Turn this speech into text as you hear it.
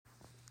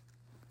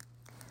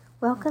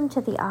Welcome to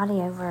the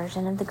audio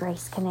version of the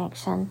Grace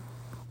Connection,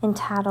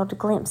 entitled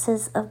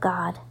Glimpses of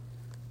God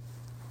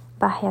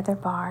by Heather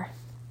Barr.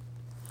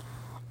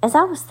 As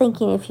I was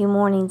thinking a few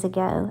mornings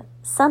ago,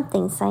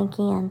 something sank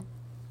in.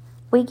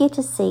 We get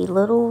to see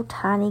little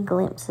tiny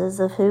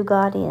glimpses of who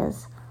God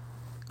is,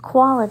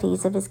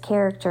 qualities of His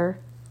character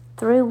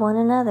through one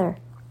another.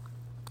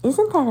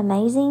 Isn't that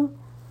amazing?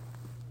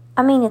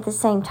 At the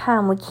same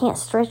time, we can't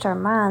stretch our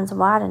minds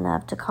wide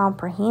enough to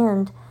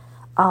comprehend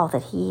all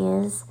that He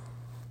is.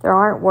 There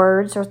aren't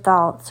words or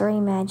thoughts or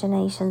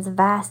imaginations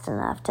vast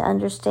enough to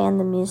understand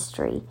the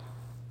mystery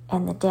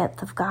and the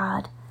depth of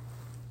God.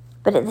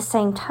 But at the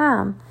same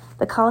time,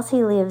 because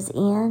He lives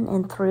in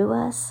and through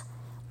us,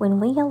 when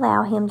we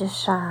allow Him to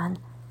shine,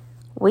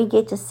 we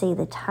get to see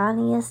the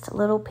tiniest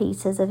little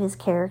pieces of His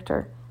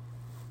character,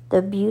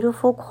 the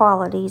beautiful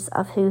qualities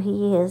of who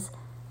He is,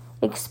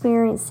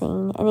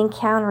 experiencing and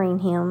encountering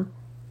Him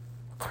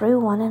through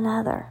one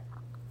another.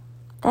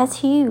 That's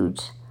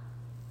huge.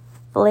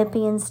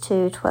 Philippians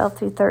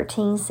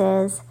 2:12-13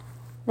 says,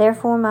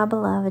 "Therefore, my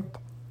beloved,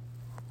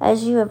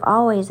 as you have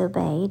always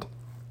obeyed,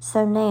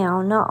 so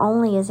now, not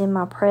only as in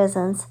my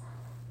presence,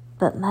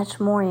 but much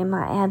more in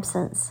my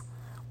absence,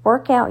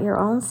 work out your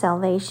own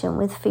salvation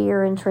with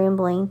fear and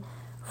trembling,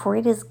 for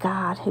it is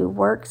God who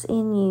works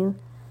in you,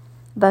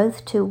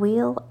 both to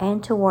will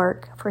and to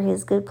work for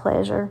His good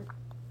pleasure."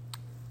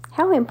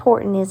 How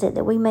important is it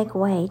that we make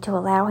way to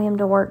allow Him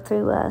to work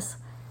through us?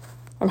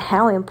 And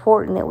how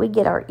important that we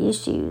get our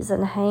issues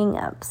and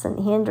hang-ups and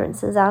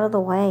hindrances out of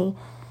the way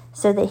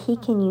so that He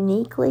can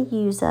uniquely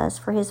use us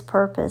for His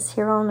purpose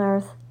here on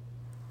earth.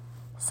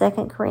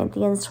 2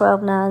 Corinthians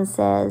 12:9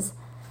 says,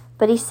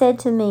 "But He said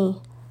to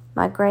me,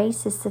 my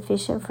grace is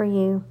sufficient for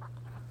you,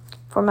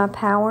 for my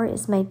power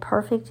is made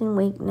perfect in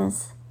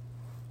weakness.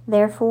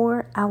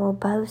 Therefore I will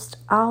boast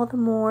all the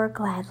more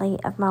gladly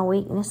of my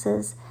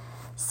weaknesses,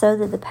 so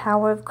that the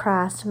power of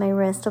Christ may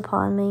rest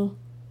upon me."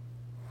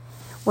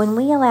 When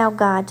we allow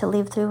God to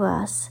live through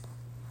us,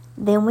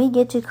 then we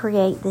get to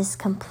create this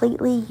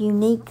completely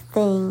unique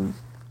thing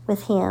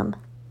with Him.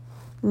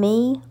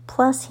 Me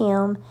plus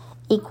Him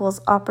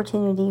equals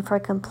opportunity for a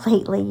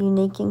completely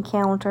unique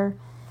encounter.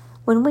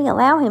 When we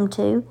allow Him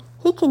to,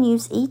 He can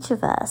use each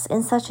of us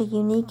in such a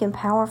unique and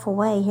powerful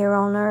way here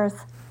on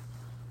earth.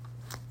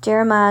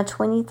 Jeremiah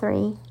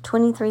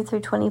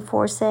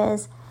 23:23-24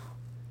 says,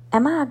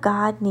 "Am I a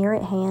God near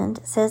at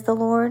hand, says the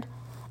Lord,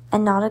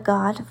 and not a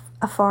God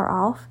afar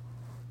off?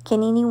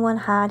 Can anyone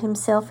hide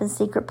himself in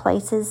secret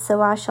places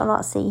so I shall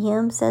not see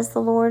him, says the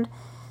Lord?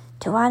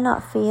 Do I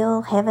not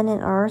feel heaven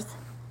and earth?"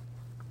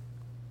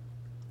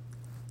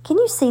 Can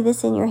you see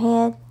this in your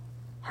head?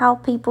 How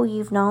people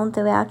you've known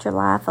throughout your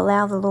life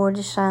allow the Lord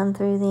to shine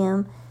through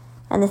them,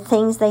 and the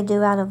things they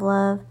do out of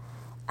love,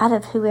 out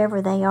of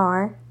whoever they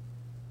are,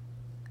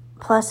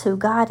 plus who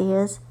God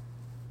is.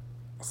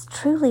 It's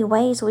truly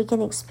ways we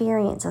can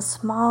experience a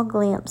small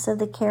glimpse of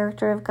the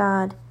character of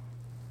God.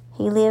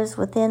 He lives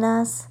within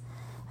us.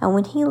 And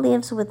when He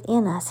lives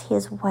within us,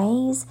 His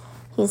ways,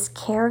 His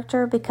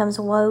character becomes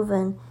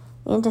woven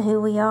into who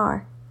we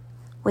are.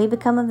 We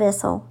become a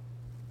vessel,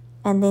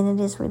 and then it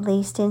is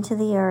released into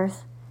the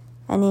earth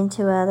and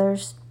into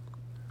others.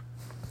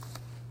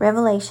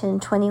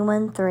 Revelation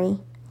 21:3,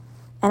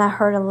 "And I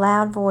heard a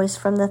loud voice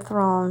from the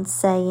throne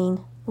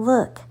saying,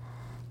 Look,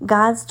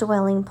 God's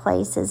dwelling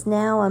place is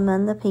now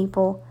among the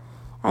people,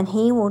 and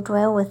He will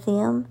dwell with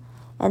them,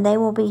 and they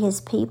will be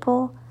His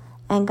people,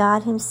 and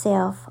God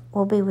Himself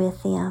will be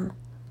with them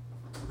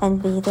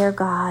and be their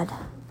God."